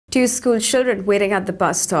Two school children waiting at the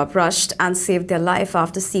bus stop rushed and saved their life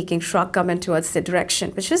after seeing truck coming towards their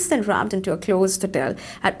direction, which was then rammed into a closed hotel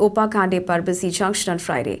at Khandepar busy junction on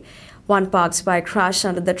Friday. One parked bike crashed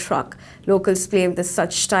under the truck. Locals blame this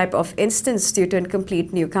such type of instance due to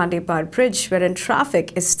incomplete new Khandepar bridge, wherein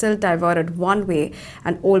traffic is still diverted one way,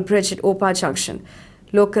 and old bridge at Opa junction.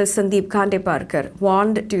 Local Khandepar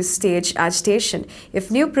warned to stage agitation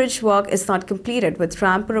if new bridge work is not completed with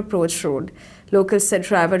ramp or approach road. Locals said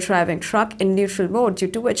driver driving truck in neutral mode, due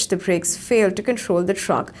to which the brakes failed to control the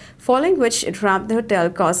truck, following which it rammed the hotel,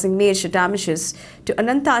 causing major damages to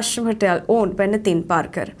Anantashram Hotel owned by Nitin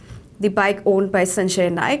Parkar. The bike owned by Sanjay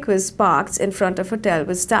Naik was parked in front of hotel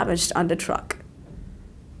was damaged under truck.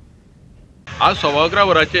 आज 11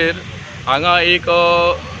 वरांचेर हांगा एक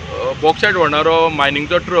bauxite व्हरणारो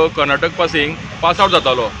मायनिंगचो truck Karnataka pass out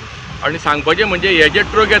जातालो आनी सांगपाचें म्हणजे हे जे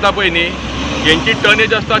ट्रक येता पळय न्ही हेंची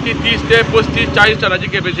टनेज आसता ती 30 ते 35 40 टनाची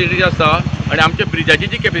कॅपेसिटी आसता आनी आमच्या ब्रिजाची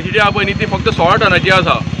जी कॅपेसिटी आसा पळय न्ही ती फक्त 16 टनाची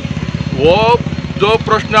आसा. हो जो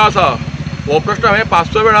प्रश्न आसा हो प्रश्न हांवें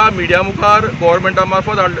 500 वेळा मिडिया मुखार गव्हर्मेंटा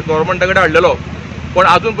मार्फत गव्हर्मेंटा कडेन हाडलेलो, पण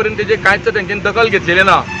आजून पर्यंत तेजे कांयच तेंच्यांनी दखल घेतलेली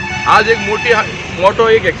ना. आज एक मोठो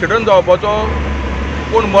एक एक्सिडंट जावपाचो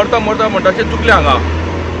कोण मरता म्हणटाशें चुकलें हांगा.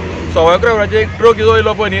 11 वरांचेर एक ट्रक जो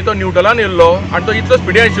येयलो पळय न्ही तो न्यूट्रलान येयल्लो आनी तो इतलो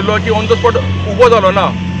स्पिडीन आशिल्लो की ऑन द स्पॉट उबो जालो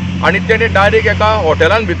ना आनी तेणे डायरेक्ट एका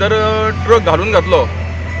हॉटेलान भितर ट्रक घालून घातलो.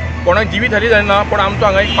 कोणाक जिवीत हानी जाली ना, पण आमचो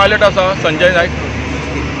हांगा एक पायलट आसा संजय नायक.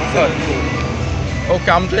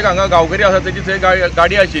 ओके, आमचो एक हांगा गांवकरी आसा तेजी थंय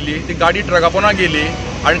गाडी आशिल्ली, ती गाडी ट्रका पोंदा गेली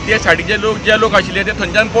आनी ते सायडीचे जे लोक आशिल्ले ते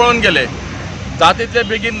थंयच्यान पळोवन गेले. जाता तितले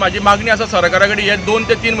बेगीन म्हाजी मागणी आसा सरकारा कडेन हे 2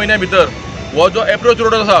 ते 3 म्हयन्या भितर हो जो एप्रोच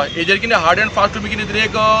रोड आसा हेजेर कितें हार्ड एंड फास्ट तुमी कितें तरी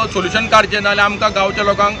एक सोल्युशन काडचें, नाल्यार आमकां गांवच्या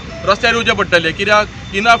लोकांक रस्त्यार येवचें पडटलें.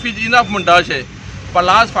 कित्याक इनफ इज इनफ म्हणटा अशें. पण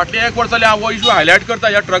लास्ट फाटले 1 वर्स जाल्यार हांव हो इशू हायलायट करता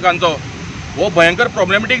ह्या ट्रकांचो. हो भयंकर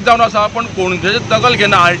प्रॉब्लेमॅटीक जावन आसा, पण कोणूच दखल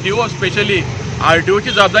घेना. RTO स्पेशली RTOची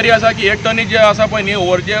जबाबदारी आसा की हे टनी जे आसा पळय न्ही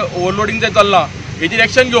ओवरलोडिंग जे चल्लां हेचेर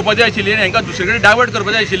एक्शन घेवपाचें आशिल्ली आनी हांकां दुसरे कडेन डायवर्ट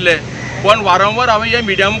करपाचें आशिल्लें. पण वारंवार हांवें हे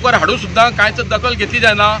मिडिया मुखार हाडून सुद्दां कांयच दखल घेतली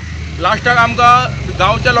जायना. लास्टाक आमकां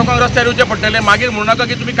गांवच्या लोकांक रस्त्यार येवचें पडटलें. मागीर म्हणूं नाका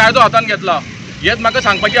की तुमी कायदो हातान घेतला. हेच म्हाका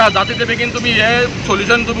सांगपाचें आसा. जाता तितले बेगीन तुमी हे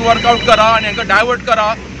सोल्युशन तुमी वर्कआउट करा आनी हांकां डायवर्ट करा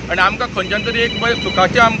आनी आमकां खंयच्यान तरी एक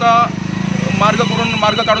सुखाचें आमकां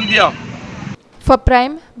मार्ग काडून दिया. For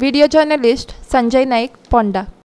prime video journalist Sanjay Naik, Ponda.